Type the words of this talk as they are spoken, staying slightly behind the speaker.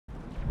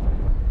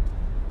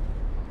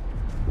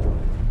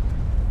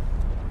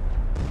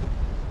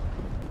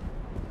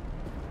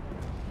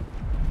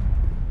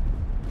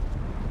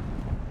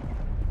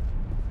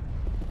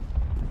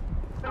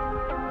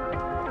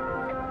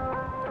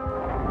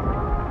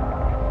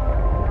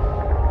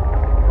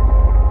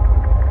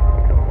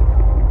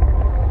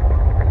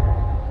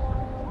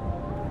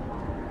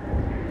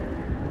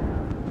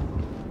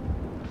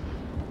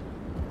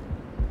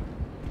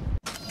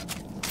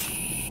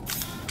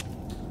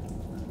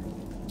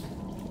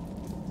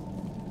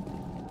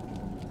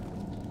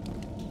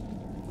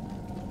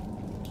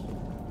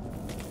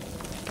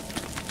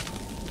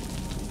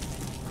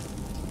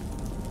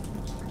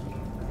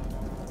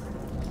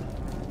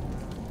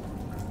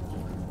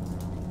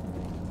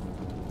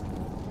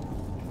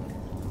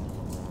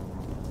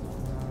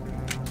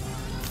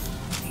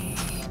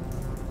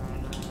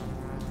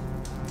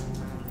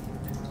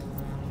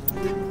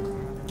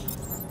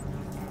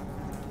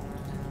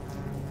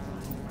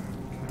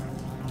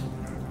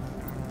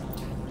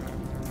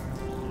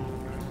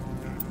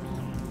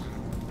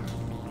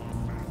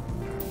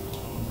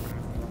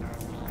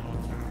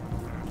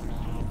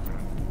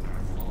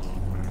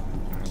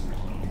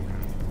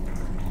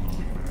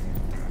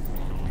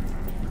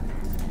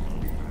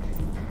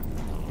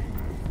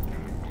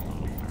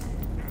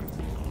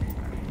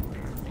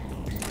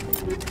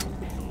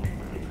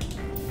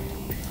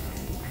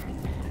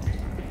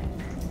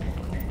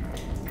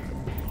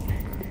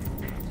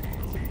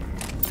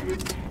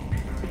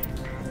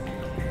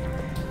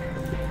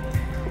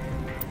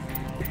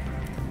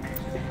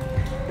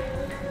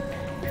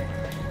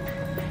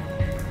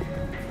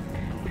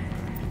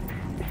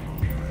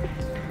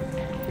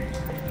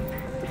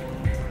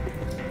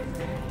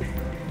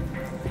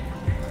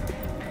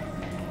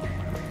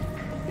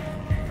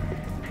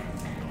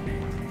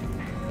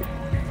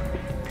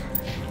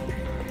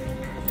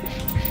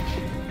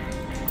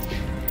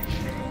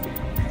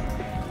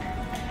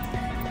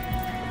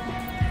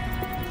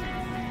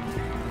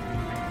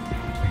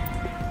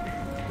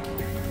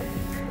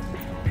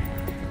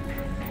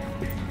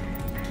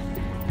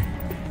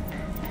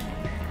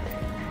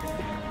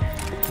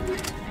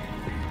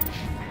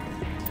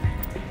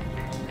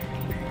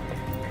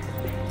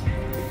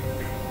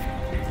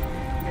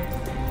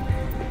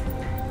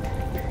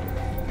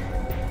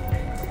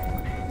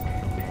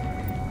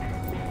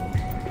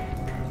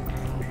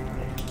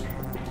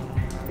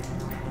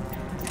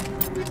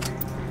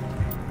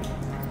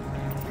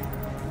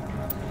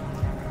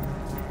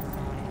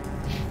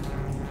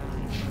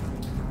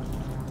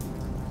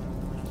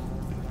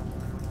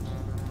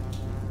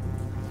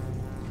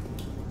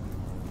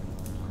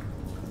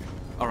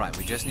Alright,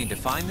 we just need to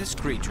find this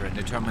creature and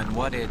determine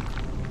what it...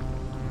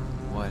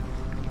 What...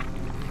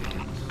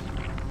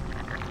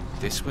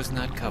 This was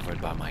not covered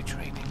by my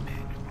training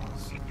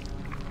manuals.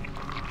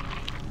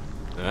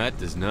 That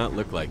does not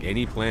look like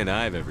any plant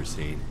I've ever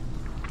seen.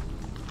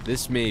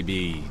 This may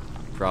be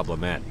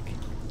problematic.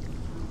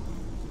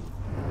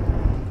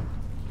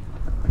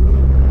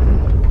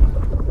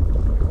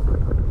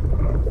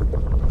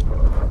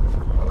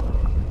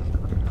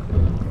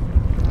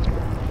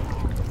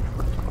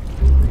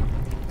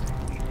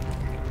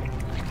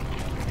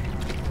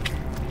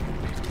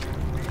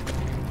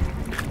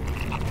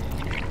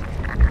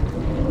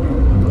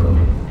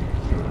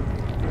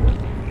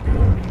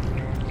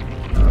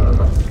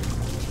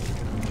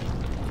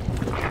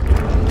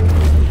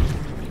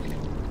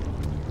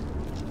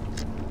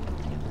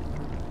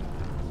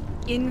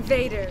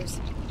 Invaders,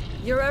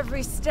 your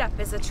every step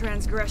is a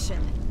transgression.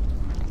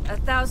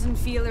 1,000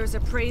 feelers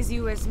appraise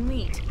you as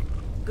meat,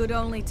 good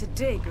only to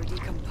dig or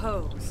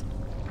decompose.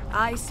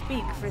 I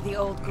speak for the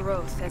old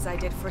growth as I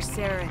did for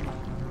Saren.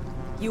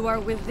 You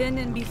are within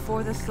and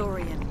before the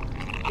Thorian.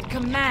 It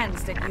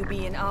commands that you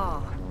be in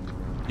awe.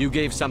 You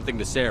gave something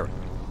to Saren.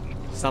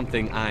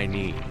 Something I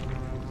need.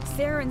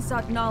 Saren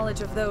sought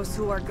knowledge of those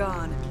who are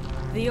gone.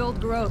 The old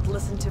growth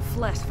listened to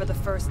flesh for the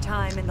first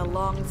time in the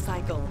long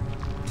cycle.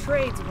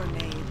 Trades were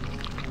made.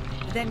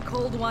 Then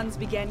cold ones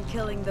began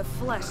killing the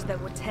flesh that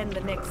would tend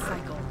the next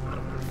cycle.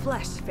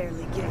 Flesh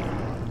fairly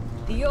given.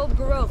 The old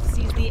growth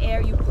sees the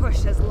air you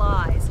push as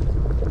lies.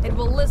 It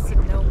will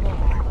listen no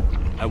more.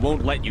 I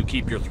won't let you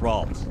keep your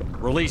thralls.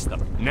 Release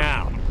them,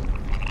 now!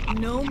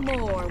 No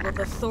more will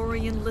the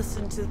Thorian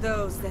listen to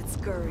those that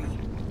scurry.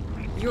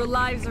 Your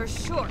lives are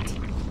short,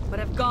 but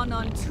have gone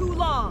on too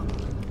long.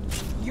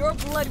 Your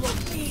blood will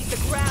feed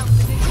the ground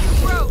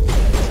beneath your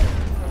throat!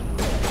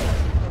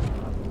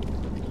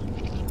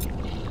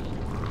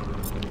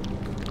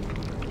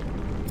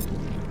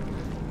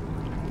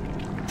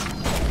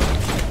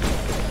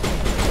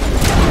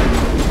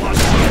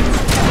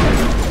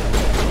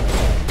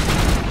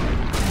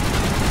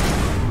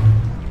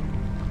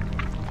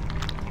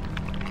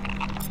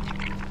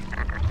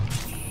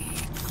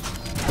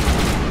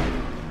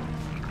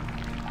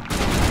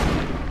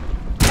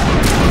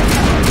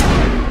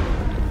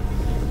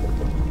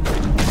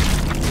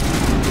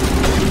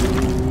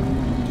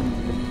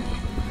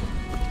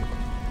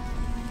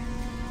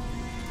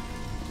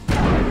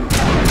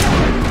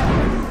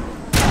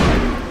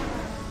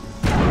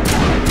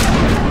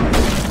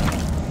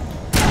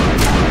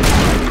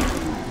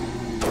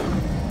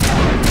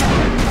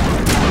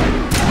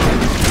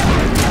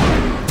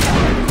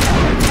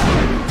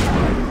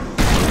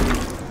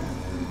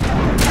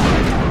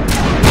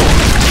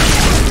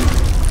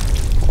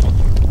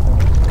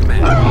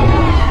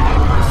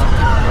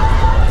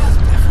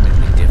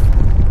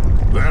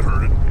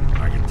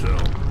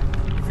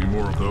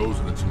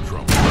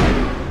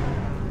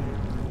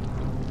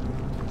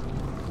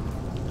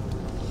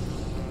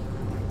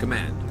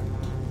 Command,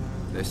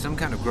 there's some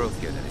kind of growth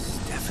here that is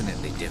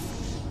definitely different.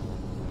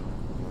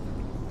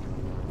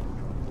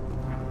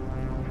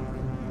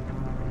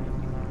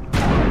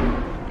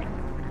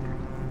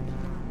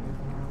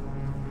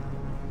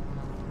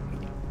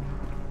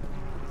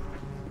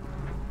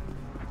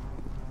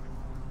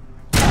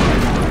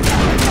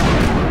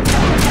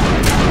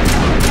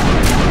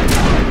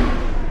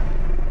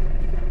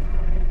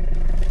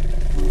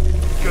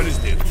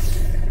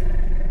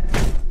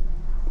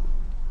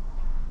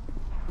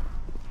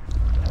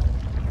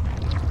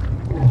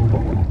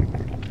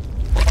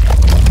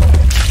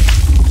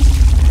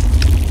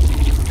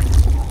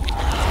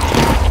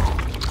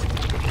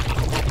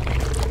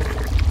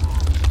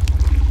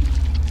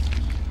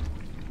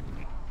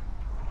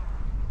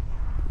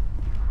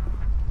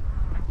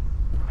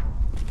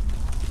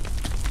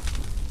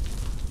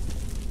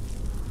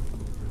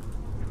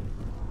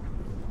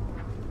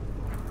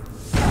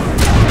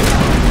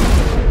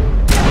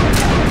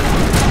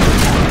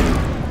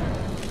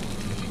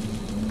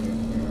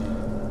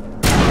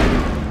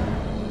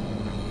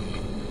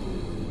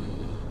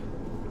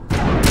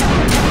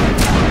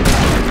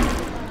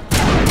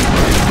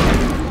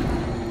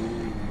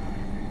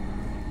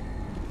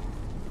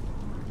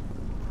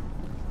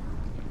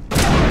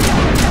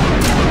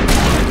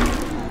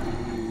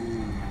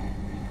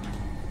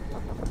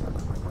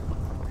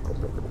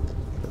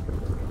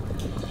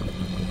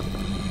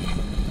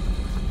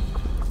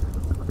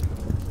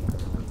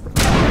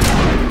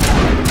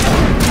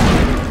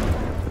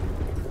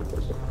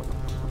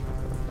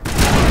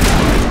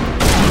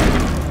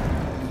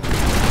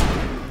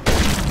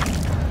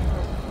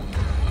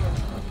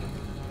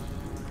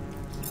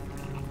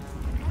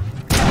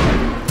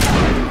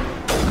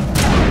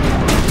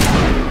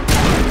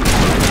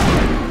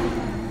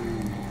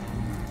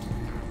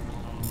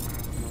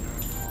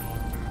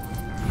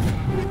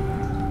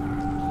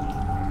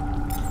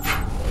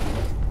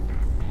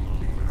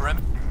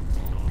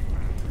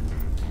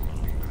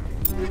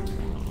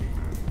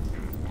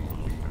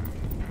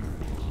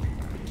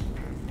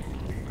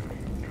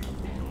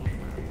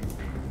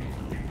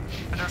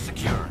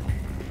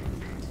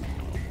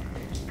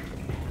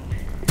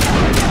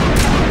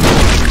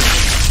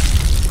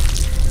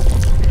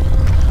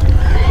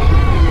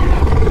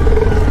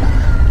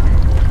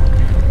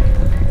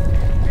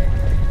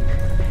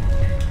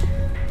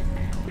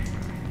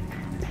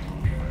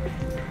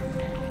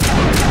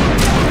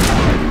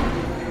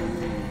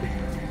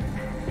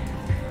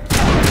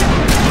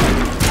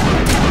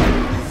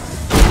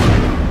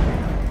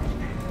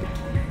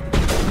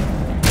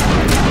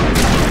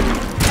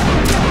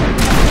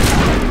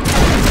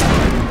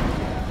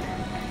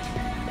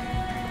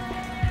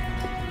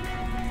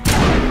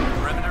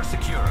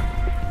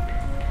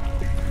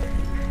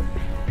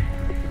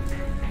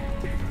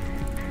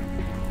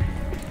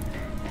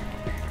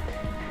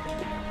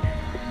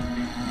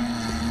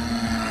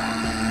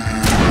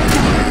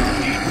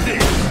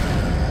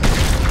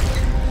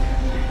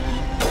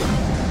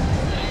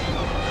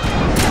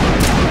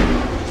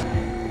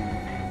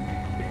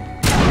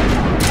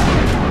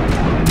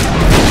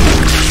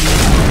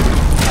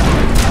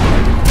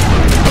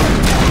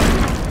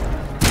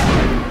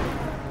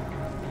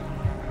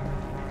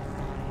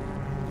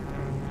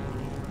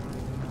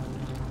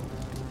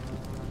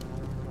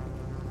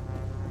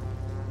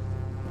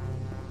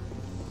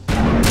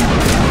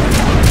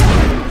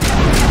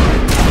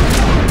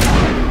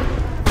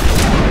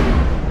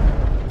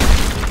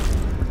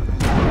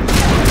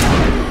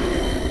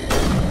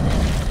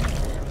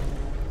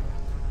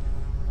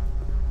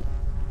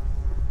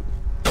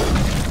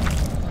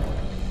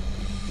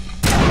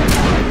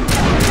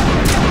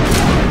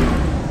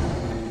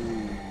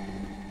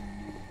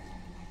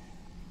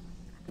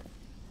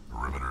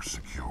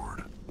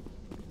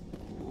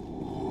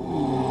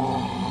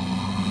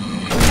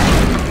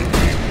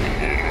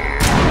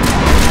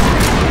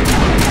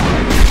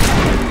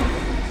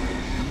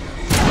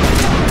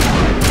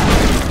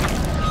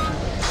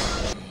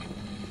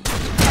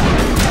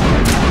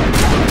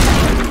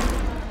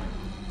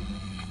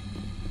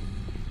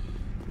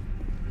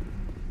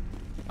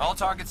 All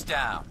targets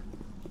down.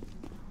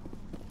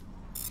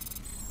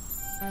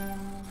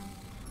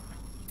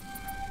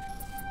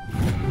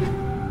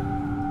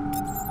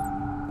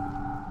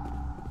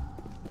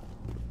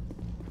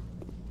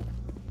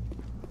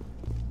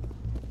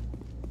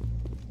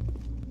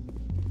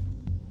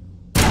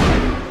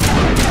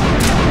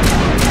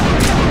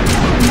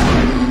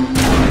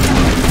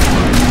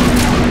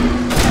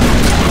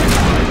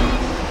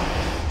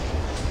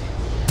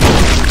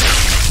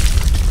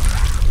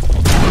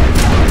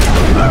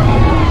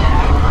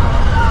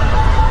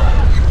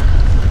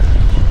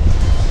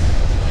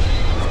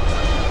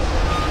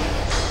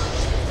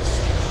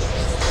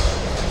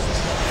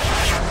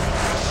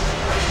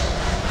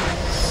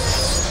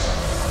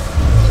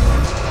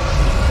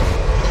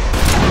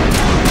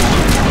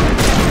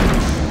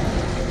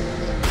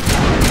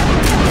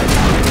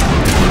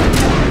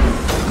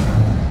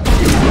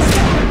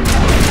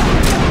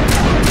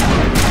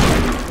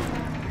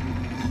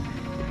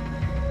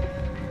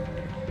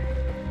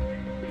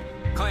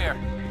 Clear.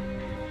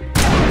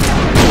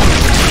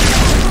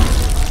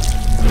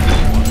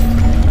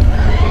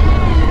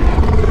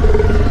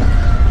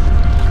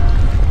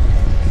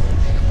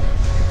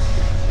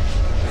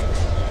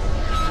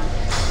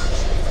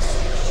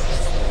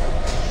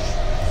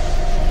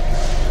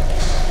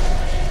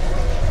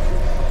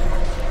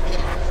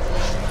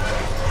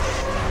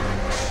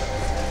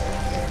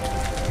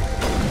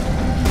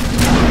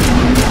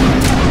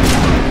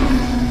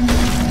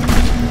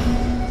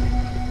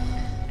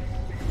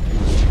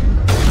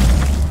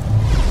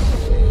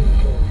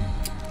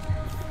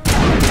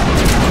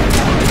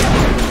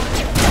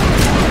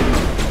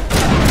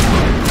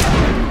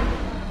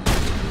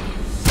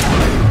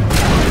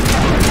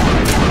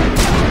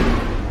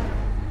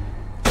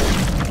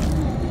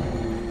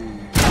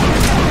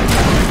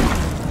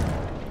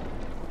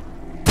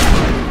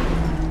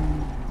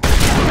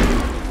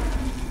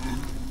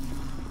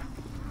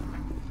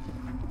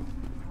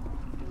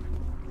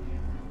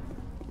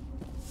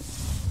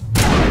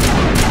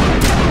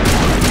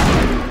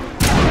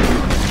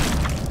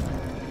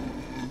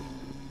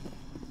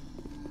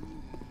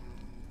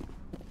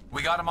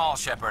 We got them all,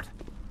 Shepard.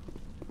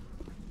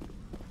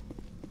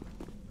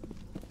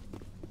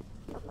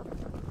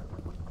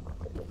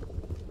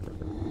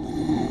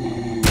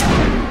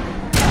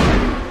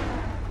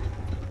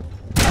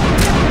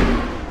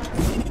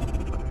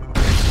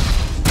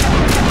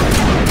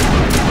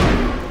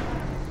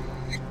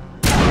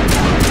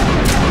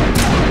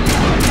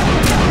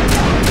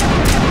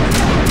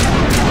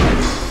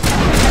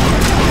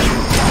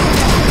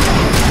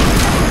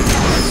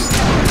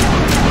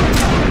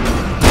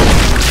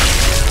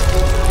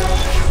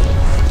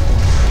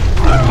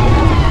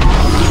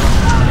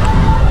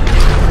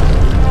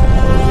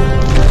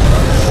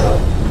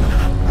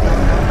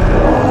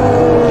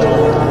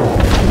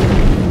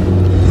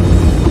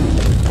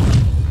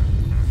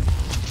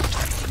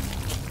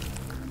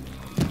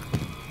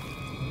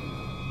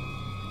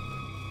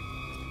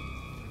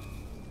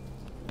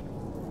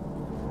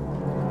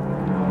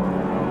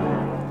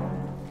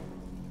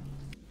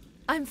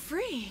 I'm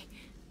free.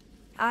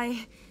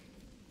 I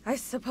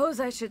suppose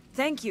I should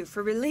thank you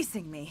for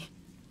releasing me.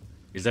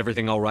 Is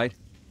everything all right?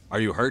 Are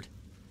you hurt?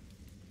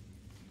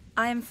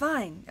 I am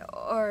fine,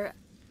 or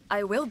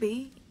I will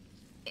be,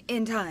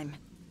 in time.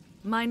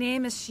 My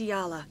name is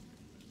Shiala.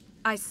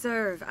 I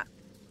served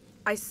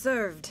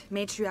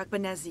Matriarch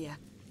Benezia.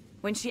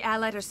 When she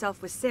allied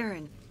herself with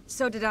Saren,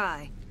 so did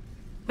I.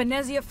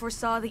 Benezia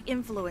foresaw the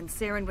influence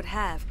Saren would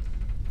have.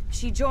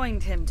 She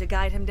joined him to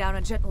guide him down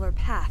a gentler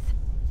path.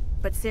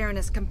 But Saren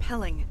is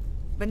compelling.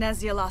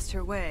 Benezia lost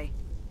her way.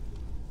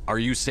 Are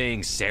you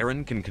saying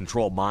Saren can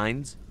control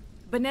minds?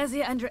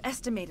 Benezia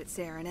underestimated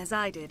Saren, as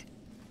I did.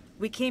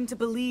 We came to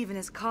believe in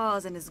his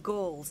cause and his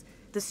goals.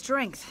 The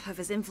strength of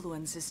his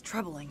influence is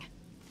troubling.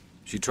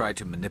 She tried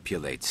to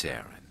manipulate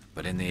Saren,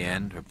 but in the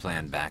end, her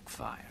plan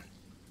backfired.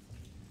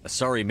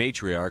 Asari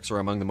matriarchs are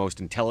among the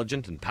most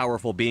intelligent and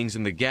powerful beings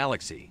in the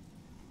galaxy.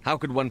 How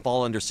could one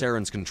fall under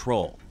Saren's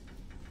control?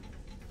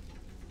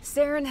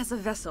 Saren has a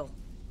vessel.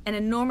 An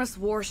enormous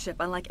warship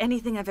unlike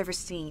anything I've ever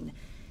seen.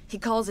 He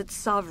calls it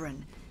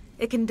Sovereign.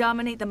 It can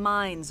dominate the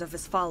minds of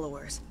his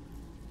followers.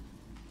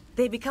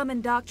 They become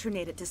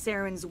indoctrinated to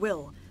Saren's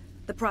will.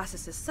 The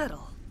process is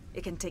subtle.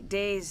 It can take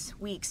days,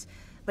 weeks,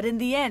 but in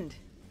the end,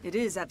 it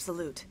is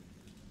absolute.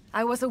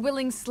 I was a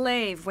willing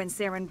slave when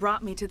Saren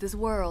brought me to this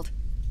world.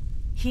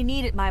 He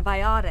needed my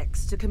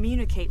biotics to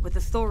communicate with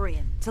the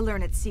Thorian, to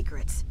learn its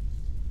secrets.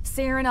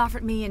 Saren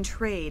offered me in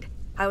trade.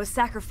 I was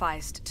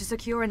sacrificed to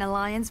secure an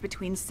alliance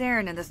between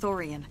Saren and the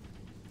Thorian.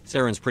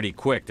 Saren's pretty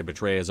quick to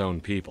betray his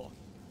own people.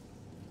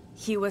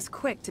 He was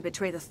quick to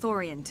betray the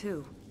Thorian,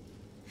 too.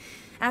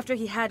 After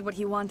he had what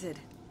he wanted,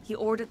 he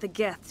ordered the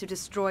Geth to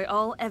destroy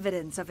all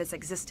evidence of its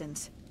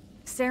existence.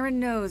 Saren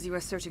knows you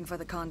are searching for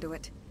the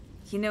conduit.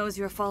 He knows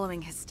you are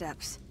following his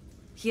steps.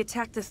 He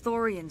attacked the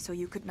Thorian so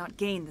you could not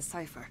gain the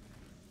cipher.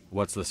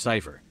 What's the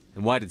cipher?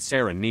 And why did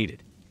Saren need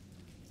it?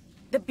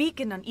 The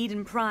beacon on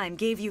Eden Prime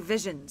gave you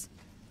visions.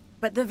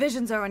 But the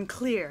visions are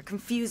unclear,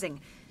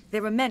 confusing. They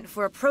were meant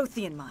for a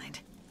Prothean mind.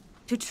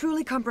 To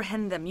truly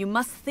comprehend them, you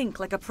must think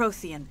like a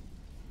Prothean.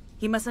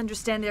 You must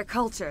understand their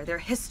culture, their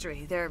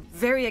history, their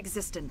very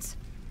existence.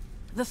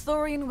 The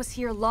Thorian was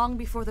here long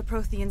before the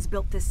Protheans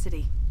built this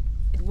city.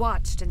 It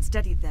watched and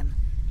studied them.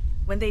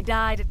 When they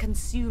died, it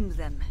consumed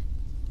them.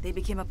 They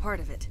became a part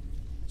of it.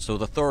 So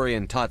the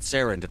Thorian taught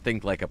Saren to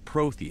think like a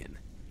Prothean.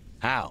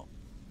 How?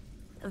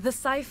 The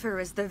cipher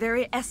is the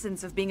very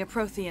essence of being a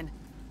Prothean.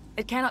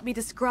 It cannot be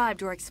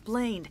described or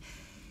explained.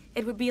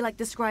 It would be like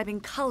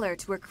describing color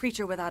to a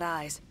creature without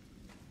eyes.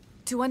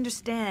 To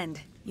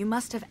understand, you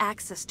must have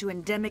access to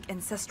endemic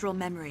ancestral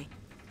memory.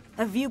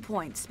 A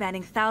viewpoint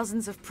spanning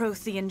thousands of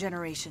Prothean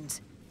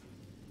generations.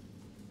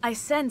 I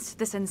sensed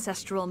this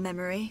ancestral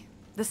memory,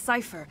 the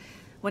cipher,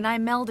 when I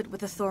melded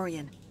with the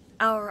Thorian.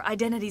 Our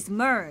identities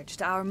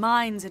merged, our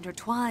minds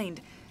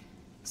intertwined.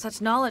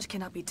 Such knowledge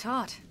cannot be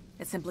taught.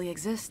 It simply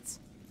exists.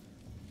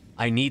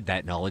 I need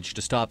that knowledge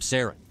to stop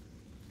Saren.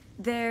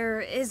 There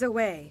is a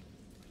way.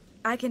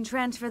 I can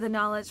transfer the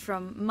knowledge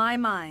from my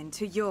mind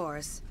to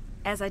yours,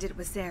 as I did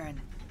with Saren.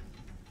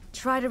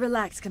 Try to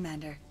relax,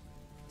 Commander.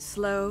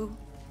 Slow,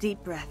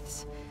 deep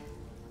breaths.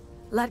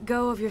 Let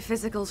go of your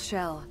physical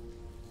shell.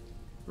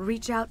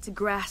 Reach out to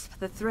grasp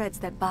the threads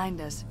that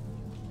bind us,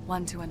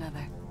 one to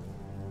another.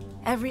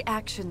 Every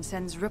action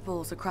sends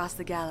ripples across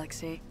the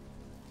galaxy.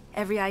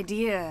 Every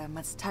idea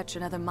must touch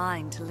another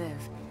mind to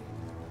live.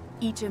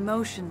 Each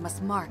emotion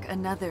must mark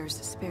another's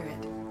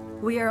spirit.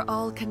 We are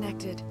all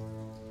connected.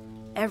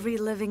 Every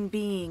living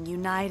being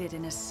united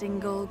in a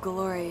single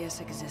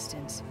glorious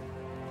existence.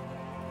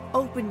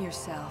 Open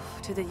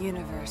yourself to the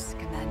universe,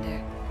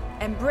 Commander.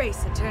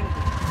 Embrace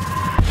eternity.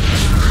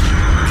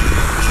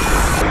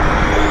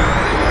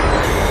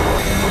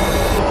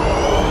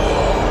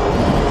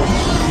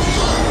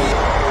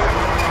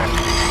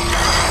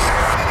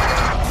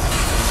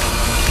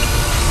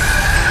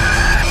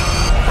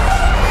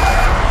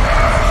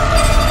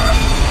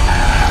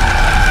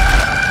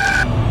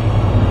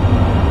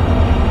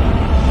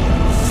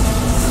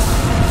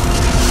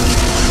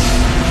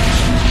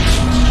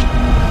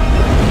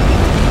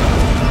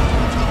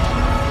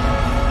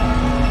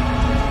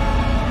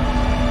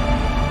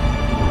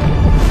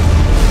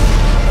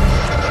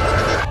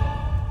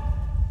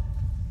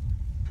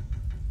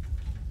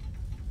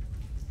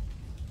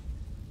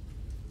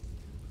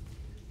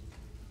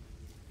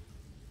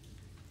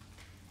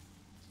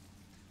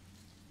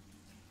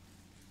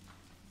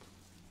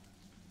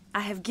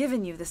 I have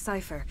given you the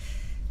cipher,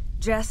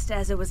 just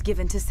as it was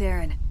given to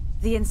Saren.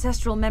 The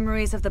ancestral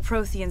memories of the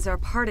Protheans are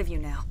part of you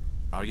now.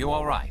 Are you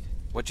all right?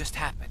 What just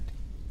happened?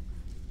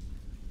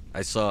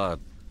 I saw...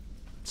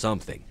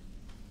 something.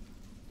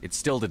 It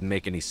still didn't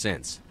make any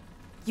sense.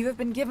 You have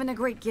been given a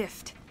great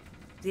gift.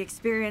 The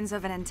experience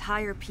of an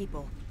entire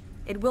people.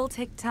 It will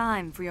take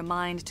time for your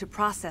mind to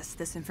process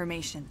this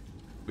information.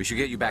 We should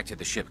get you back to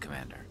the ship,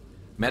 Commander.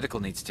 Medical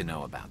needs to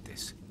know about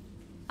this.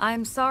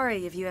 I'm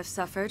sorry if you have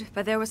suffered,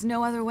 but there was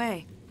no other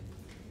way.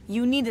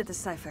 You needed the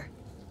cipher.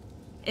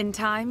 In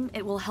time,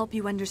 it will help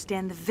you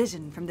understand the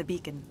vision from the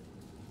beacon.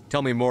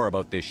 Tell me more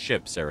about this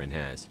ship Saren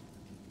has.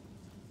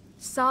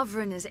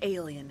 Sovereign is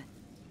alien.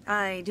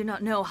 I do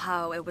not know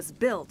how it was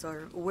built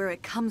or where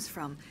it comes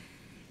from.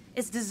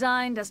 Its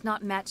design does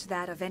not match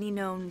that of any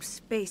known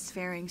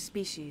spacefaring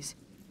species.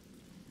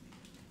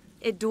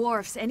 It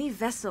dwarfs any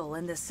vessel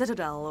in the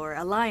Citadel or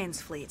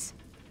Alliance fleets.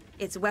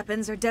 Its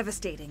weapons are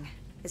devastating.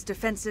 Its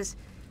defenses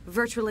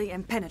virtually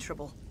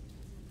impenetrable.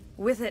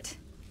 With it,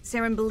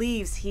 Saren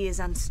believes he is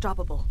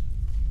unstoppable.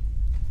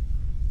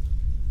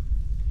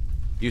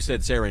 You said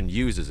Saren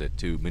uses it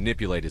to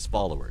manipulate his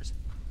followers.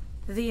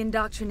 The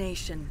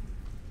indoctrination.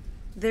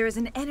 There is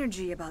an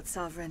energy about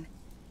Sovereign.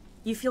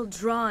 You feel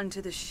drawn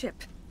to the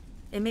ship.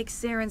 It makes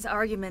Saren's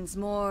arguments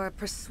more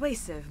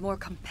persuasive, more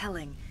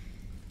compelling.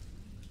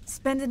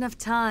 Spend enough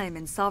time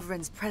in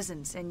Sovereign's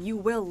presence and you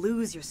will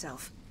lose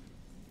yourself.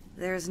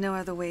 There is no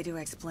other way to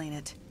explain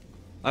it.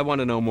 I want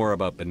to know more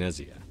about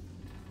Benezia.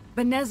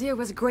 Benezia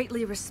was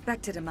greatly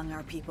respected among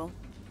our people.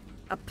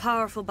 A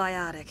powerful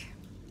biotic,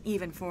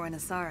 even for an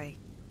Asari.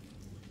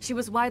 She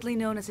was widely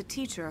known as a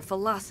teacher of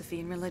philosophy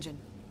and religion.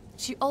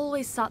 She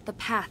always sought the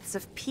paths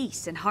of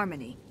peace and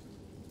harmony.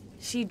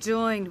 She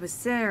joined with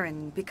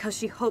Saren because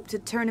she hoped to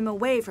turn him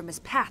away from his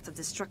path of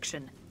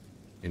destruction.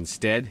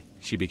 Instead,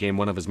 she became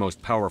one of his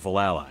most powerful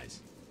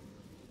allies.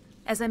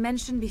 As I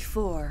mentioned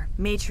before,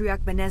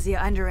 Matriarch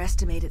Benezia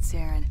underestimated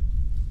Saren.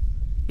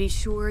 Be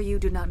sure you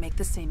do not make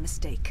the same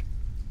mistake.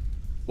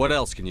 What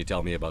else can you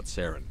tell me about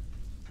Saren?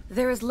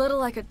 There is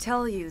little I could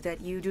tell you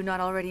that you do not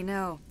already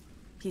know.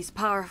 He's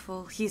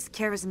powerful, he's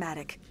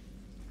charismatic,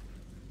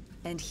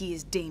 and he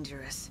is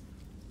dangerous.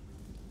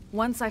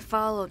 Once I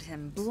followed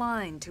him,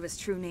 blind to his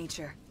true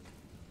nature.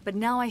 But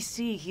now I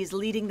see he's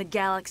leading the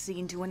galaxy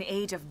into an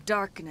age of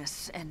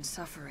darkness and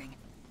suffering.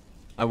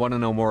 I want to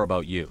know more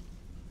about you.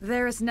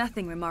 There is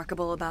nothing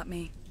remarkable about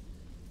me.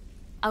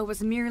 I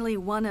was merely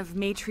one of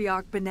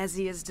Matriarch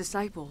Benezia's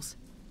disciples.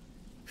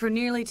 For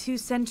nearly 2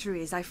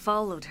 centuries I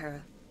followed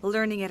her,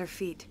 learning at her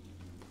feet.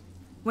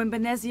 When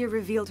Benezia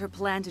revealed her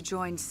plan to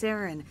join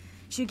Saren,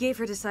 she gave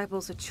her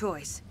disciples a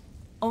choice.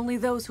 Only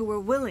those who were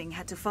willing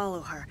had to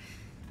follow her.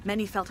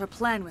 Many felt her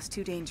plan was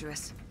too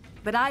dangerous.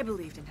 But I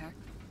believed in her.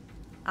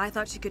 I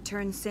thought she could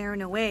turn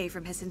Saren away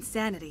from his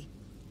insanity.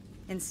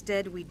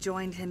 Instead, we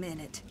joined him in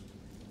it.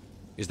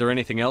 Is there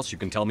anything else you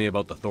can tell me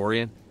about the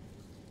Thorian?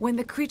 When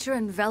the creature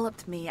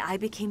enveloped me, I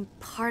became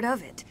part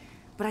of it.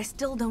 But I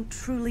still don't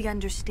truly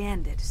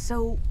understand it.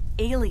 So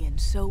alien,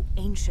 so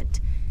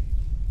ancient.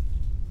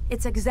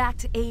 Its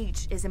exact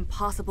age is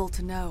impossible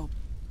to know.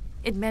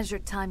 It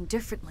measured time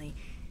differently.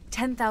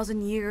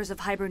 10,000 years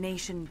of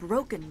hibernation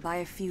broken by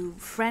a few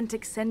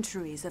frantic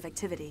centuries of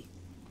activity.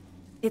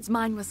 Its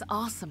mind was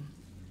awesome,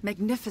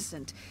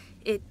 magnificent.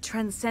 It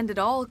transcended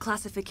all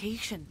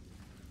classification.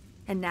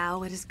 And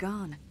now it is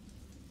gone.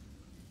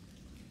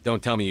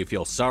 Don't tell me you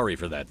feel sorry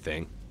for that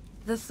thing.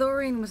 The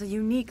Thorian was a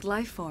unique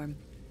life form.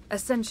 A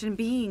sentient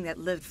being that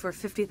lived for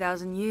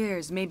 50,000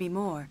 years, maybe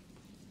more.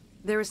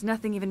 There is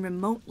nothing even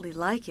remotely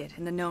like it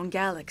in the known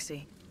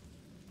galaxy.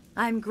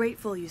 I'm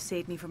grateful you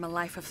saved me from a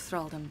life of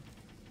thraldom.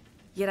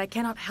 Yet I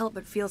cannot help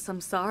but feel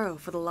some sorrow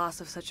for the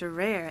loss of such a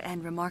rare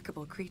and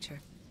remarkable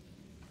creature.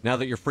 Now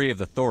that you're free of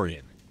the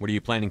Thorian, what are you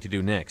planning to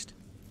do next?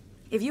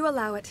 If you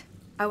allow it,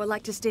 I would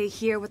like to stay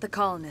here with the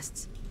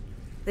colonists.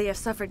 They have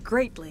suffered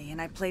greatly, and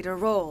I played a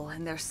role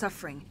in their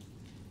suffering.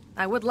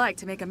 I would like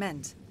to make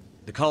amends.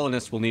 The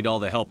colonists will need all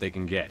the help they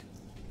can get.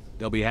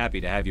 They'll be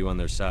happy to have you on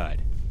their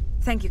side.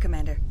 Thank you,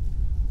 Commander.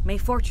 May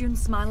fortune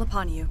smile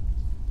upon you.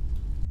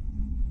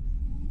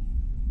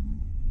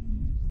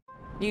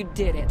 You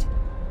did it.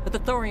 With the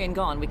Thorian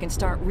gone, we can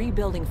start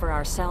rebuilding for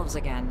ourselves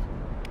again.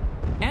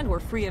 And we're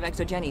free of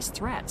Exogeni's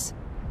threats.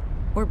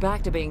 We're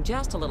back to being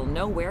just a little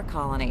nowhere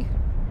colony.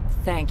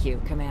 Thank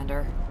you,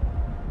 Commander.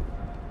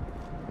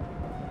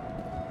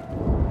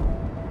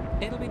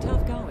 It'll be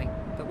tough going,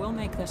 but we'll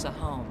make this a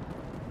home.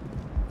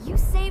 You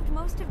saved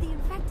most of the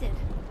infected.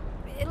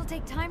 It'll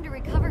take time to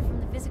recover from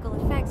the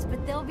physical effects,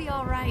 but they'll be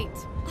all right.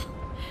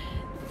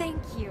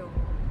 Thank you.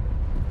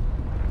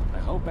 I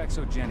hope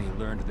Exogeni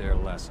learned their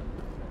lesson.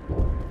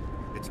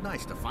 It's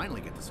nice to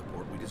finally get the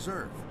support we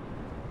deserve.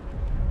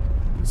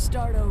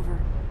 Start over.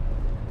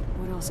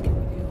 What else can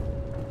we do?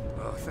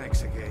 Oh,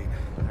 thanks again.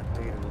 That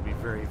data will be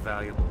very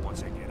valuable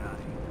once I get out of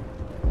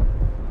here.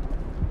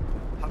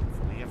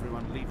 Hopefully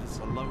everyone leaves us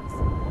alone for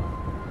a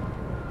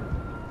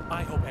while.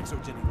 I hope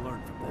Exogeni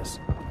learned from this.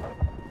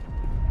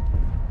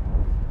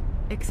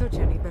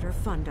 Exogeni better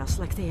fund us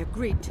like they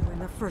agreed to in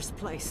the first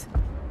place.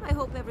 I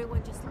hope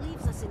everyone just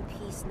leaves us in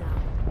peace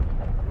now.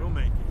 We'll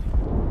make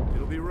it.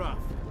 It'll be rough,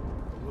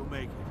 but we'll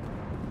make it.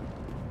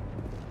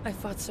 I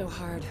fought so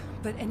hard,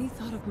 but any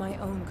thought of my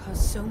own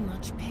caused so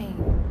much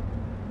pain.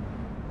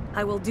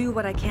 I will do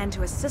what I can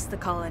to assist the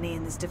colony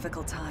in this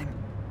difficult time.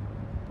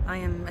 I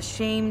am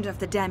ashamed of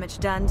the damage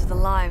done to the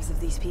lives of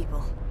these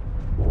people.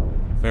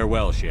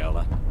 Farewell,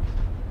 Shiala.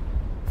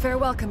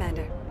 Farewell,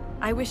 Commander.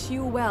 I wish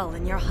you well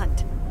in your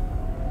hunt.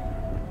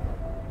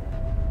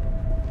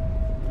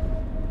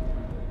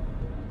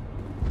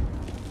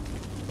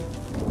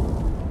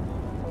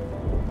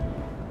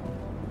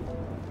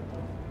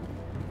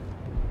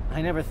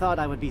 I never thought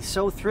I would be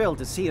so thrilled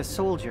to see a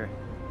soldier.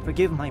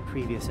 Forgive my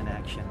previous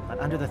inaction, but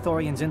under the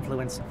Thorian's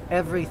influence,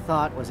 every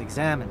thought was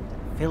examined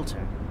and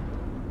filtered.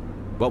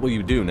 What will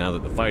you do now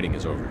that the fighting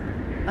is over?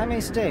 I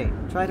may stay,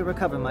 try to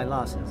recover my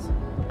losses.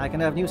 I can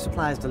have new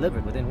supplies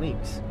delivered within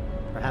weeks.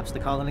 Perhaps the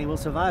colony will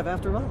survive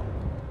after all.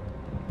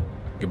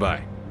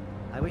 Goodbye.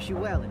 I wish you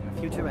well in your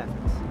future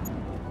efforts.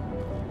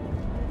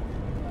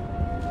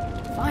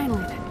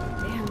 Finally,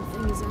 that damn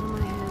thing is out of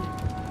my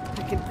head.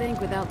 I can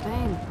think without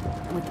pain.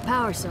 And with the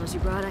power cells you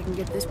brought, I can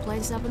get this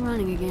place up and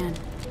running again.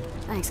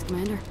 Thanks,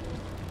 Commander.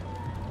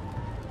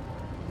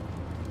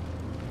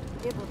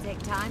 It will take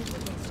time for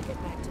things to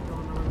get back to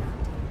normal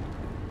around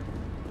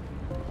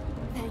here.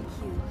 Thank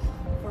you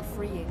for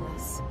freeing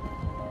us.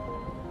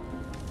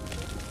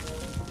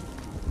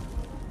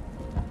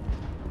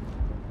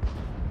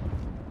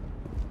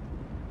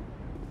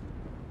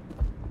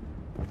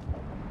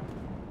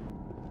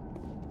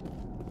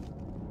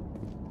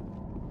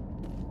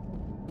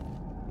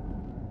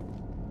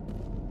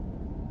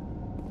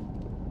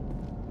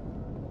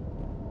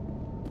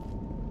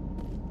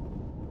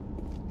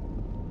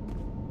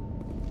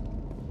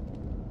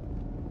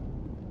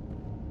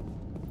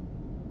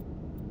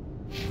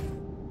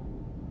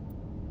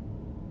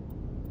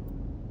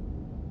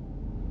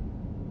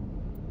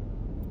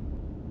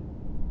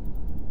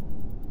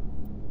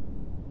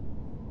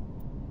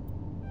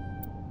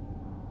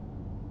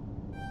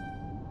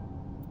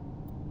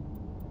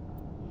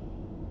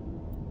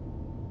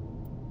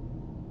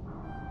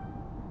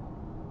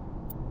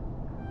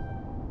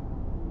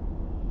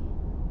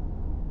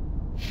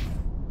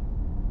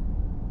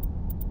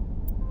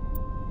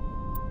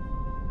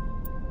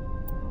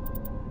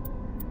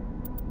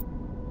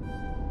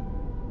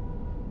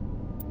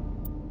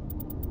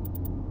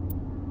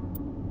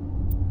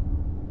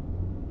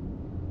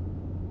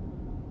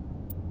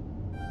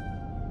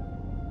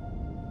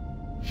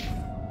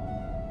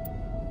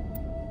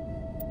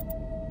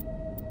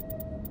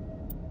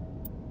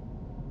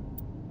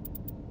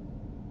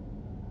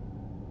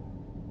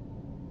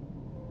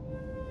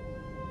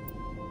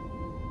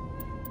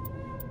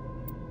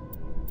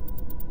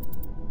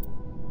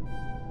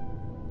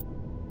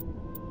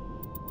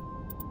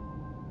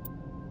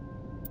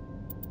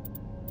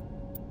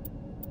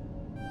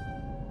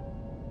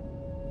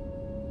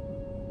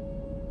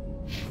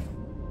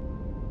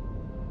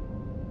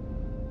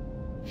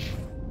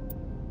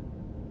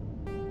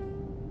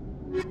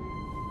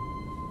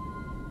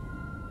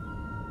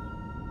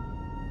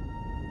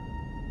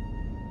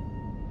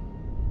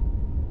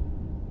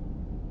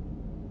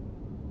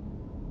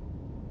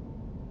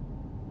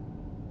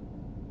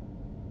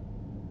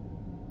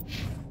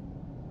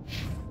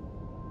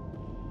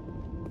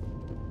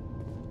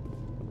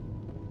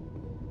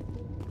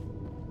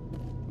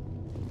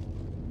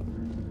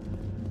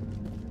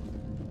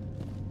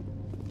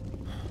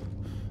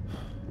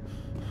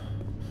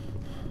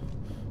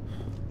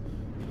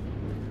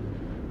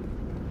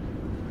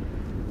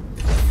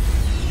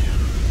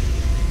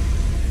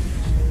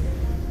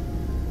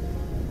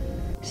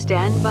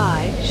 Stand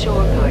by,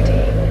 shore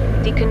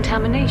party.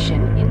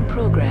 Decontamination in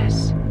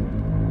progress.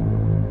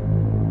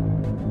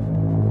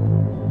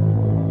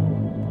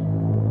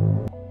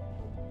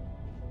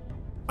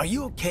 Are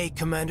you okay,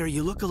 Commander?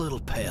 You look a little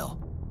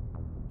pale.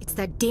 It's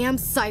that damn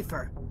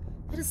cipher.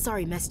 That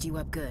Asari messed you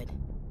up good.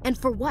 And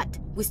for what?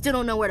 We still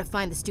don't know where to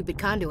find the stupid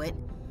conduit.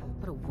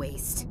 What a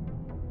waste.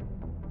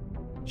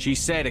 She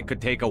said it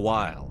could take a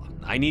while.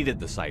 I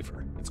needed the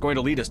cipher. It's going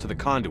to lead us to the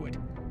conduit.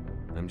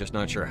 I'm just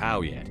not sure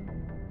how yet.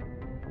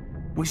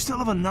 We still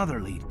have another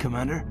lead,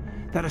 Commander.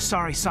 That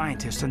Asari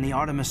scientist in the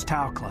Artemis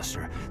Tau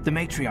cluster, the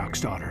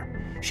Matriarch's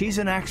daughter. She's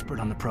an expert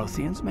on the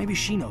Protheans. Maybe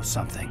she knows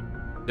something.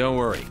 Don't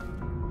worry.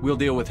 We'll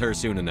deal with her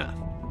soon enough.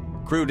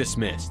 Crew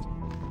dismissed.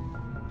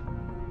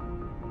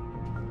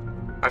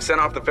 I've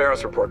sent off the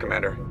FEROS report,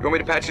 Commander. You want me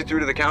to patch you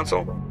through to the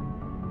Council?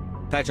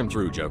 Patch him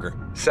through, Joker.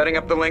 Setting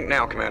up the link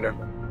now, Commander.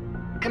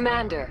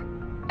 Commander,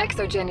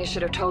 Exogeny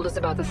should have told us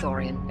about the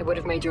Thorian. It would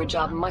have made your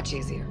job much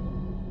easier.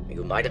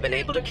 You might have been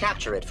able to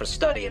capture it for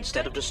study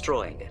instead of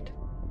destroying it.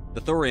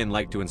 The Thorian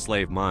liked to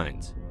enslave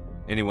minds.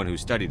 Anyone who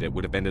studied it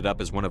would have ended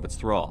up as one of its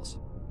thralls.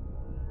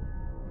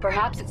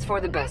 Perhaps it's for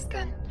the best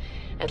then.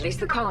 At least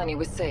the colony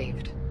was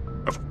saved.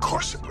 Of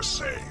course it was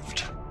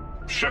saved.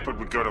 Shepard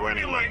would go to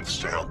any lengths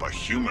to help a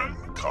human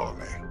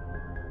colony.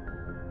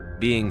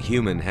 Being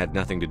human had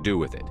nothing to do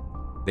with it.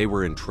 They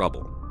were in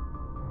trouble.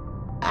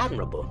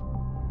 Admirable.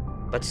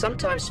 But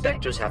sometimes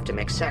Spectres have to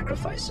make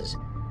sacrifices.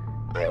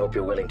 I hope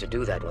you're willing to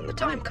do that when the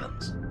time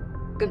comes.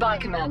 Goodbye,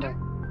 Commander.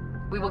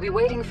 We will be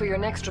waiting for your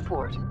next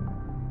report.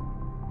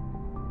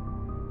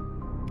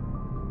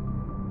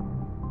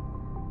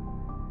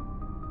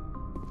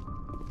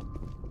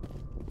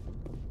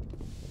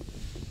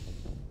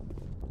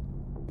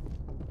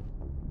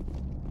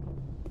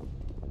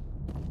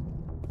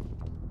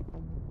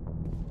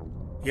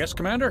 Yes,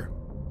 Commander?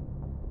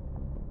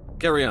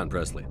 Carry on,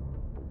 Presley.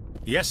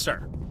 Yes,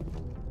 sir.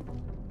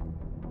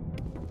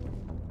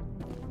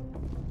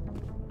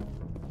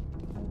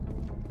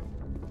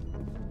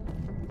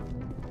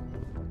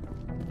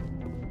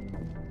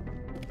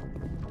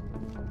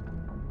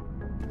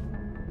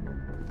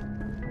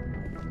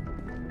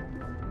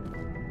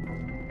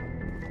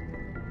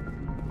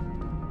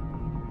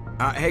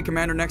 Hey,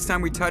 Commander, next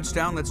time we touch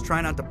down, let's try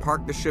not to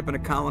park the ship in a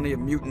colony of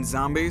mutant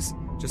zombies.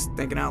 Just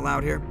thinking out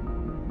loud here.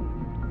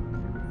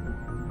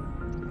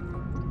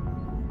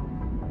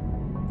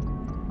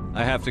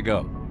 I have to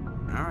go.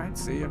 All right,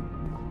 see you.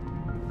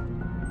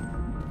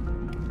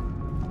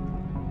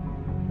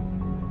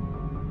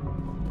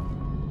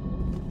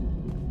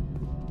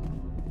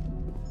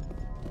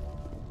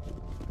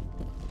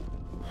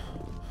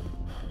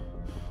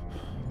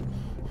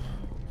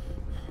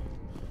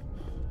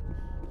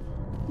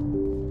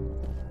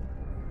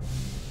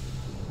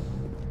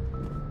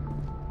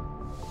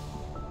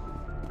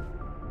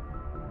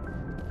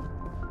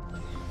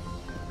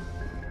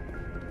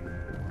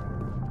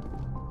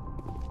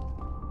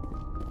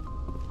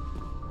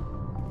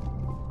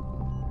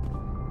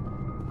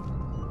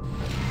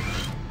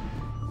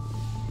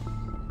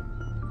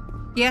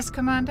 Yes,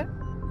 Commander?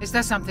 Is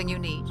there something you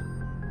need?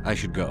 I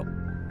should go.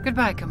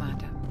 Goodbye,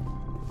 Commander.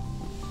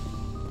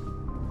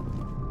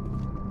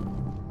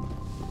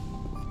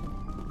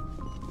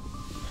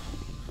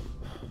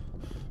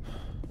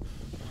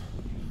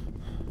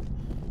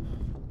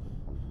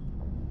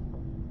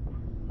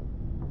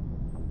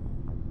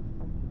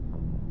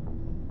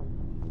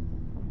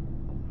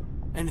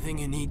 Anything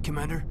you need,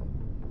 Commander?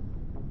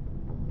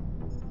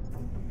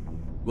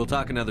 We'll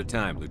talk another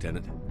time,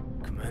 Lieutenant.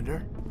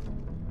 Commander?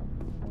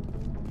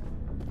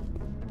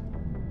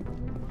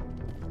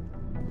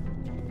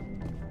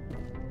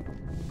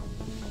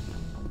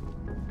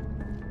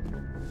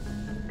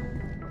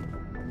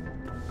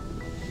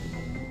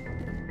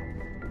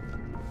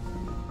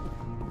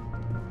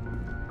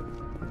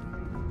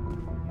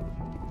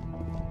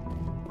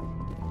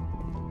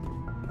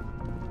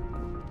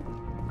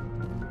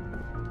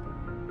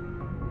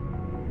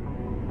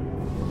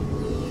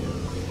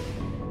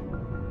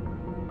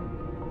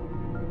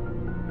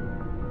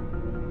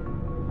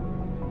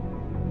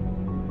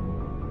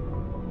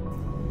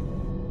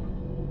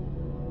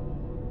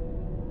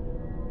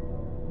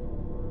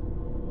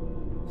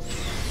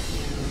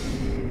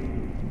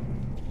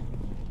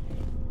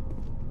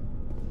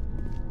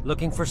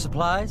 Looking for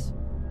supplies?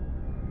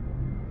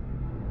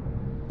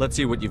 Let's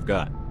see what you've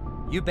got.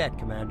 You bet,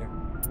 Commander.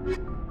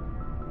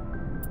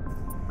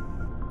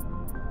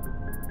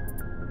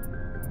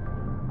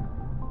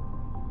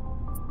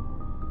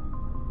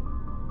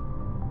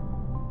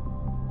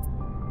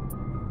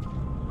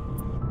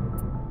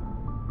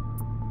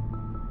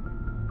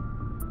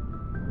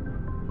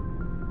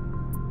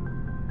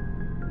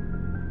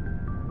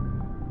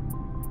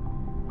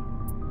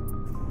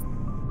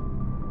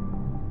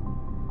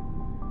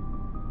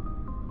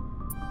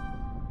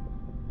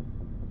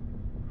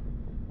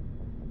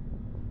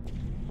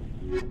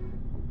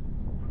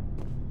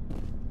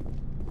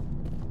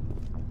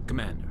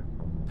 Commander,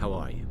 how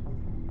are you?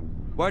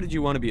 Why did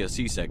you want to be a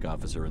CSEC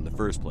officer in the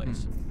first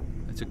place?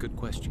 That's a good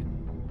question.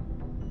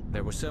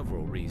 There were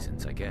several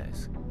reasons, I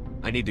guess.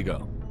 I need to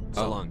go.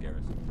 So long,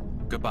 Garrus.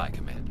 Goodbye,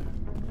 Commander.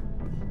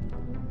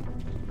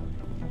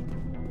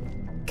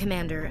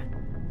 Commander,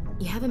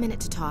 you have a minute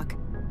to talk?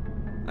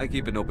 I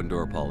keep an open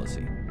door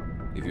policy.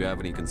 If you have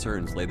any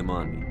concerns, lay them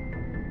on me.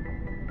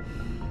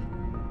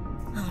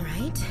 All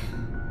right.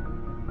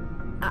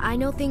 I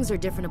know things are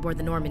different aboard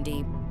the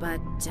Normandy,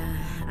 but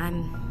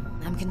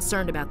I'm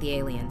concerned about the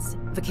aliens,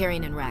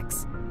 Vicarian and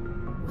Rex.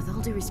 With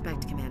all due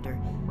respect, Commander,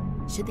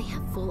 should they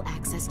have full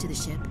access to the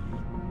ship?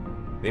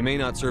 They may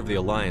not serve the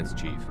Alliance,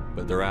 Chief,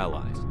 but they're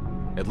allies.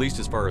 At least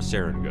as far as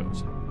Saren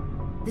goes.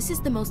 This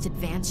is the most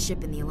advanced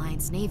ship in the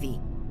Alliance Navy.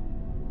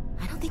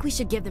 I don't think we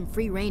should give them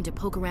free rein to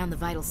poke around the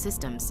vital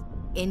systems.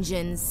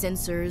 Engines,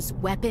 sensors,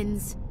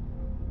 weapons.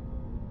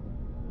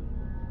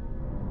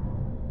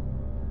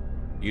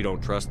 You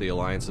don't trust the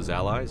Alliance's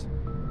allies?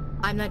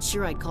 I'm not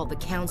sure I'd call the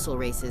Council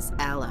races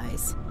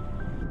allies.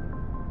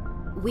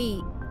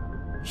 We,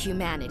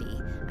 humanity,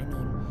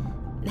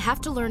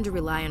 have to learn to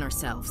rely on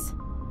ourselves.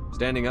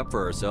 Standing up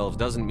for ourselves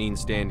doesn't mean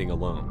standing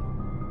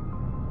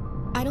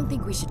alone. I don't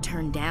think we should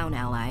turn down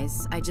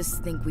allies. I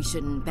just think we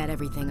shouldn't bet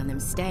everything on them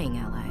staying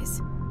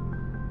allies.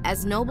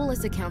 As noble as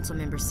the Council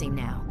members seem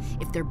now,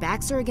 if their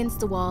backs are against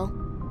the wall,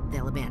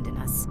 they'll abandon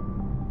us.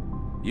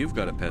 You've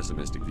got a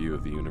pessimistic view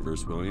of the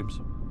universe, Williams.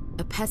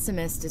 A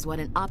pessimist is what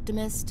an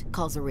optimist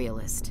calls a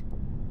realist.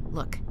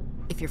 Look,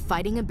 if you're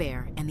fighting a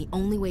bear and the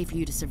only way for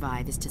you to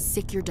survive is to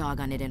sick your dog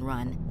on it and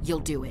run, you'll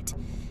do it.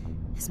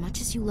 As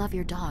much as you love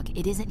your dog,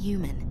 it isn't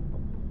human.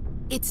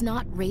 It's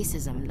not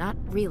racism, not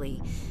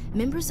really.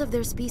 Members of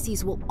their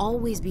species will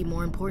always be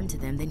more important to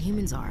them than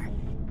humans are.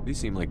 These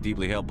seem like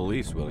deeply held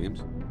beliefs,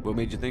 Williams. What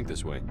made you think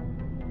this way?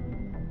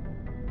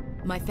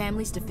 My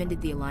family's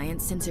defended the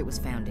Alliance since it was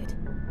founded.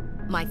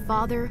 My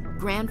father,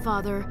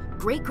 grandfather,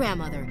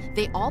 great-grandmother,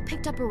 they all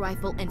picked up a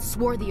rifle and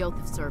swore the oath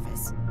of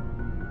service.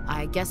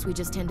 I guess we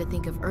just tend to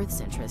think of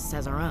Earth's interests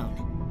as our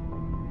own.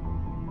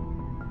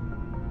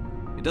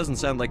 It doesn't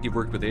sound like you've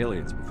worked with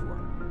aliens before.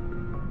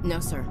 No,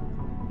 sir.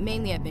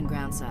 Mainly I've been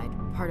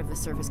groundside, part of the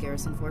surface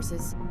garrison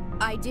forces.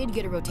 I did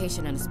get a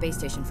rotation on a space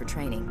station for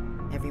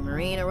training. Every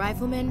Marine a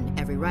rifleman,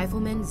 every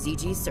rifleman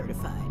ZG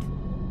certified.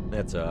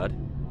 That's odd.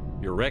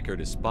 Your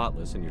record is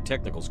spotless and your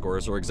technical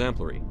scores are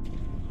exemplary.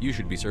 You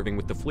should be serving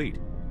with the fleet.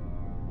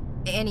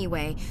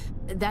 Anyway,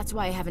 that's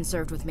why I haven't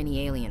served with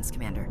many aliens,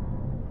 Commander.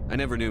 I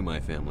never knew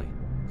my family.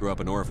 Grew up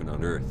an orphan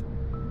on Earth.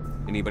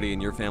 Anybody in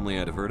your family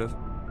I'd have heard of?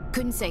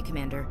 Couldn't say,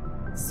 Commander.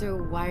 So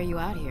why are you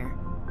out here?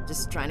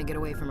 Just trying to get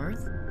away from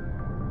Earth?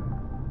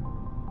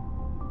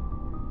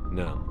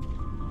 No.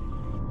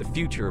 The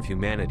future of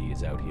humanity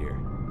is out here.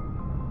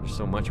 There's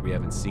so much we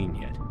haven't seen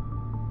yet.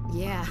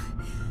 Yeah.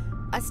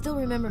 I still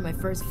remember my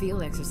first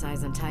field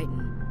exercise on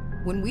Titan.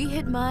 When we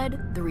hit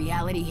mud, the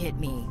reality hit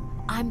me.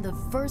 I'm the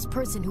first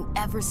person who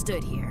ever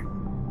stood here.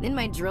 Then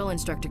my drill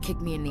instructor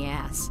kicked me in the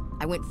ass.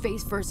 I went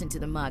face first into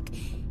the muck.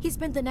 He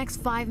spent the next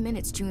 5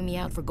 minutes chewing me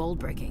out for gold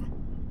breaking.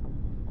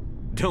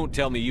 Don't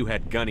tell me you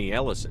had Gunny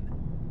Ellison.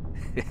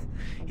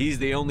 He's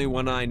the only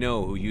one I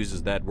know who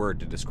uses that word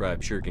to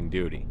describe shirking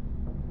duty.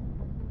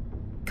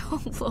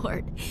 Oh,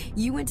 Lord.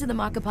 You went to the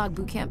Makapog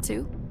boot camp,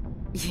 too?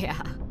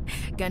 Yeah.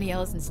 Gunny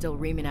Ellison's still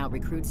reaming out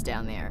recruits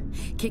down there.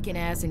 Kicking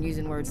ass and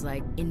using words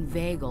like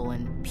inveigle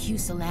and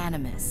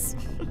pusillanimous.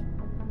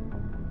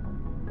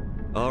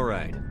 All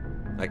right.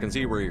 I can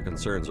see where your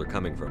concerns are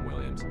coming from,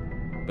 Williams.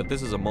 But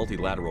this is a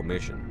multilateral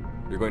mission.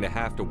 You're going to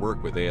have to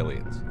work with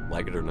aliens,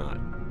 like it or not.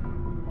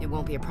 It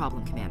won't be a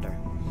problem, Commander.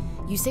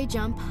 You say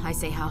jump, I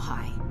say how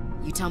high.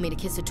 You tell me to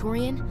kiss a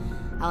Turian,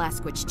 I'll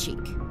ask which cheek.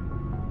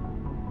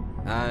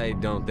 I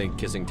don't think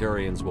kissing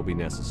Turians will be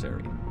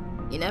necessary.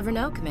 You never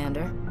know,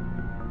 Commander.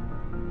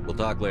 We'll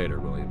talk later,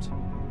 Williams.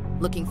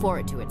 Looking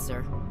forward to it,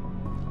 sir.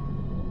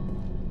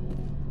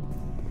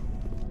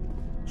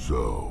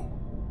 So,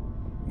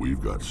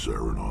 we've got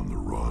Saren on the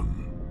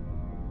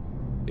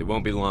run. It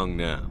won't be long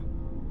now.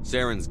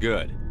 Saren's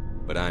good,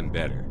 but I'm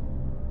better.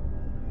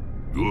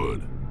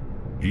 Good?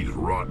 He's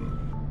rotten.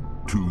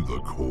 To the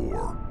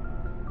core.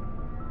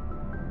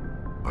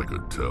 I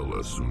could tell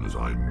as soon as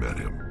I met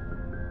him.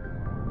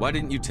 Why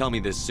didn't you tell me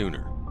this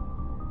sooner?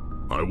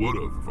 I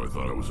would've if I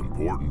thought it was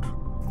important.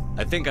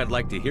 I think I'd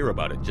like to hear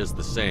about it just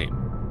the same.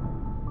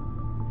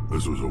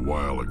 This was a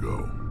while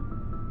ago.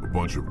 A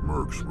bunch of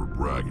mercs were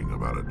bragging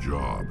about a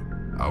job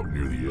out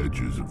near the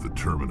edges of the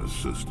Terminus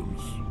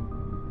systems.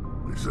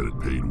 They said it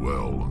paid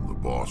well and the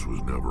boss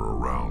was never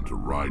around to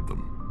ride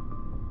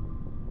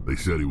them. They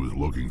said he was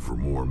looking for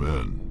more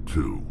men,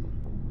 too.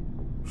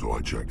 So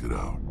I checked it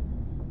out.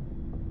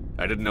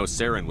 I didn't know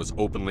Saren was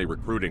openly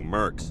recruiting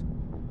mercs.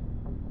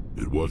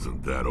 It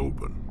wasn't that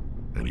open,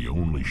 and he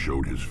only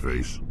showed his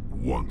face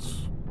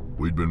once.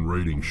 We'd been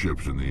raiding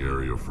ships in the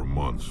area for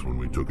months when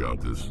we took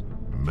out this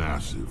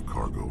massive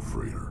cargo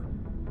freighter.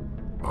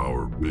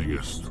 Our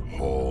biggest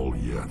haul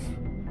yet.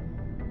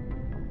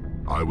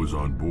 I was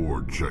on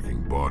board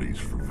checking bodies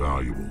for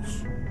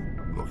valuables,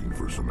 looking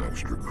for some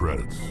extra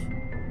credits.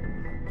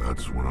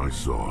 That's when I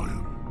saw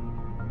him.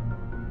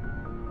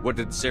 What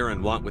did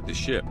Saren want with the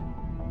ship?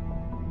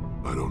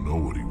 I don't know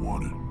what he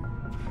wanted.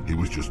 He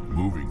was just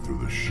moving through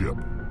the ship,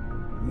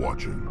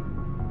 watching.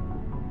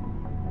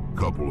 A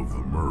couple of the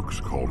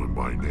mercs called him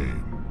by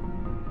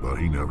name, but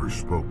he never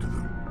spoke to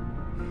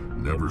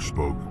them. Never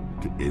spoke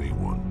to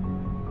anyone.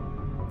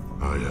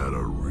 I had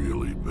a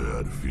really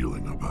bad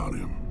feeling about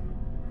him,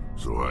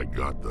 so I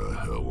got the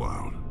hell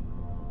out.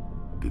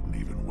 Didn't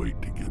even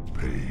wait to get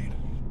paid.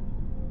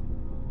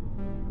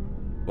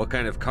 What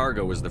kind of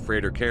cargo was the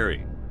freighter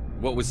carrying?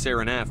 What was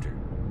Saren after?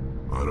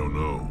 I don't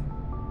know.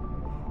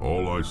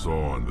 All I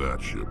saw on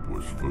that ship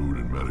was food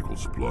and medical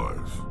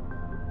supplies.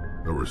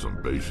 There were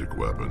some basic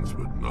weapons,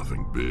 but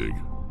nothing big.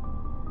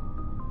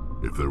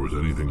 If there was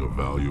anything of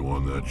value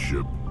on that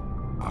ship,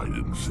 I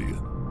didn't see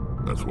it.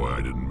 That's why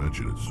I didn't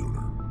mention it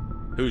sooner.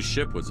 Whose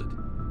ship was it?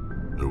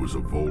 It was a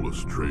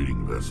Volus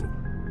trading vessel.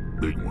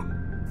 Big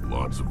one.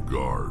 Lots of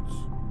guards.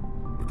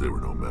 But they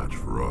were no match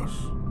for us.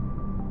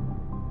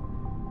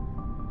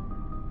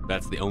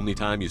 That's the only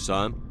time you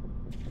saw him?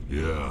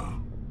 Yeah.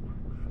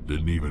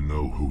 Didn't even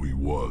know who he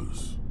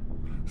was.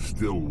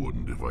 Still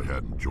wouldn't if I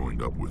hadn't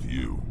joined up with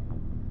you.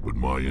 But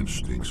my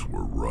instincts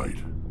were right.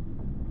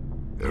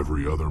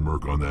 Every other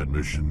merc on that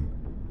mission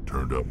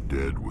turned up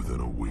dead within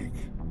a week.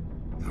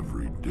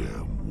 Every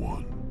damn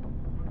one.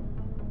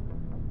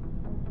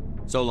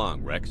 So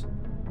long, Rex.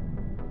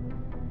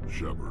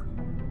 Shepard.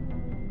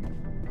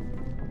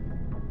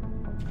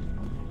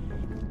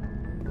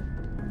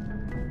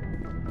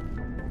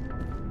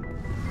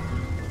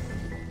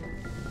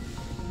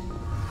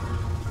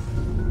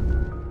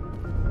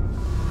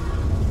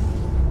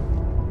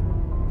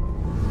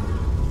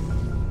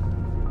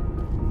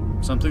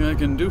 Something I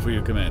can do for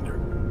you, Commander.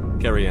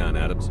 Carry on,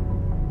 Adams.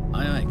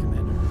 Aye, aye,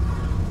 Commander.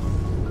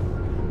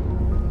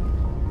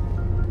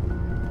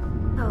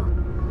 Oh,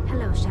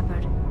 hello,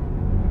 Shepard.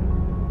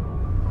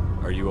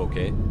 Are you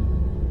okay?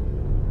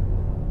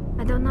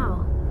 I don't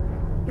know.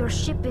 Your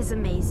ship is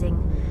amazing,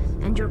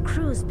 and your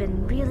crew's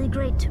been really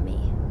great to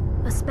me.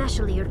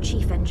 Especially your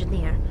chief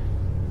engineer.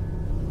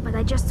 But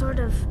I just sort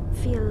of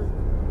feel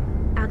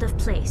out of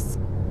place.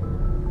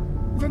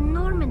 The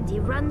Normandy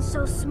runs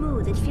so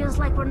smooth, it feels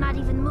like we're not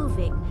even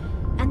moving.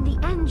 And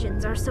the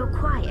engines are so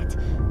quiet.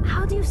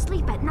 How do you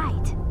sleep at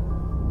night?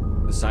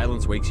 The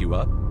silence wakes you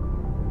up?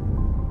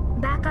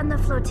 Back on the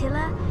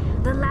flotilla,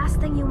 the last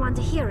thing you want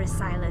to hear is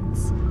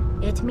silence.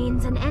 It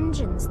means an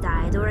engine's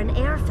died or an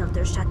air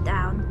filter shut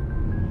down.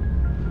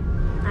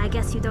 I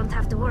guess you don't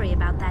have to worry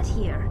about that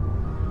here.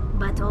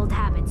 But old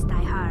habits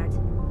die hard.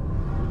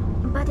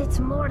 But it's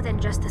more than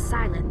just the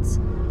silence.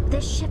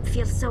 This ship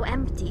feels so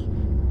empty.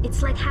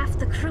 It's like half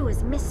the crew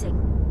is missing.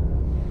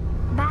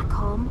 Back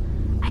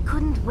home, I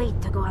couldn't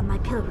wait to go on my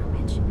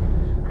pilgrimage.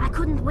 I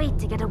couldn't wait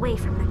to get away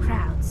from the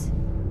crowds.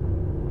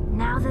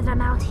 Now that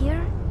I'm out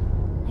here,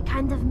 I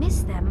kind of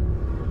miss them.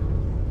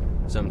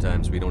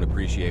 Sometimes we don't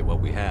appreciate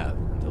what we have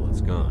until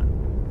it's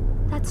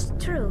gone. That's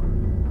true.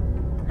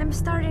 I'm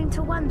starting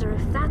to wonder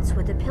if that's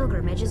what the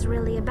pilgrimage is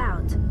really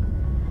about.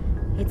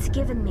 It's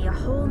given me a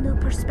whole new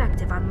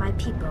perspective on my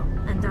people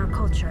and our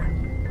culture.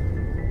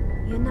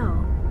 You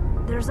know,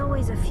 there's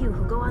always a few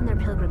who go on their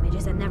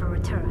pilgrimages and never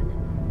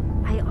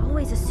return. I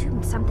always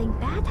assumed something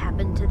bad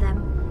happened to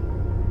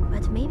them.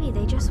 But maybe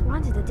they just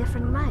wanted a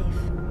different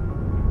life.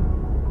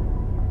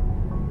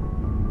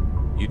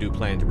 You do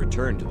plan to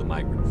return to the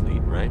migrant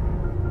fleet, right?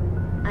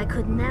 I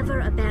could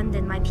never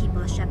abandon my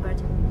people,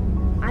 Shepard.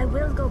 I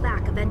will go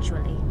back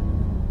eventually.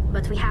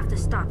 But we have to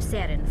stop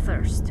Saren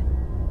first.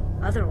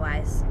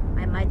 Otherwise,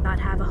 I might not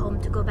have a home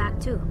to go back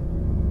to.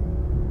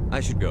 I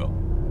should go.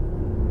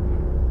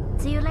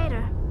 See you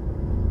later.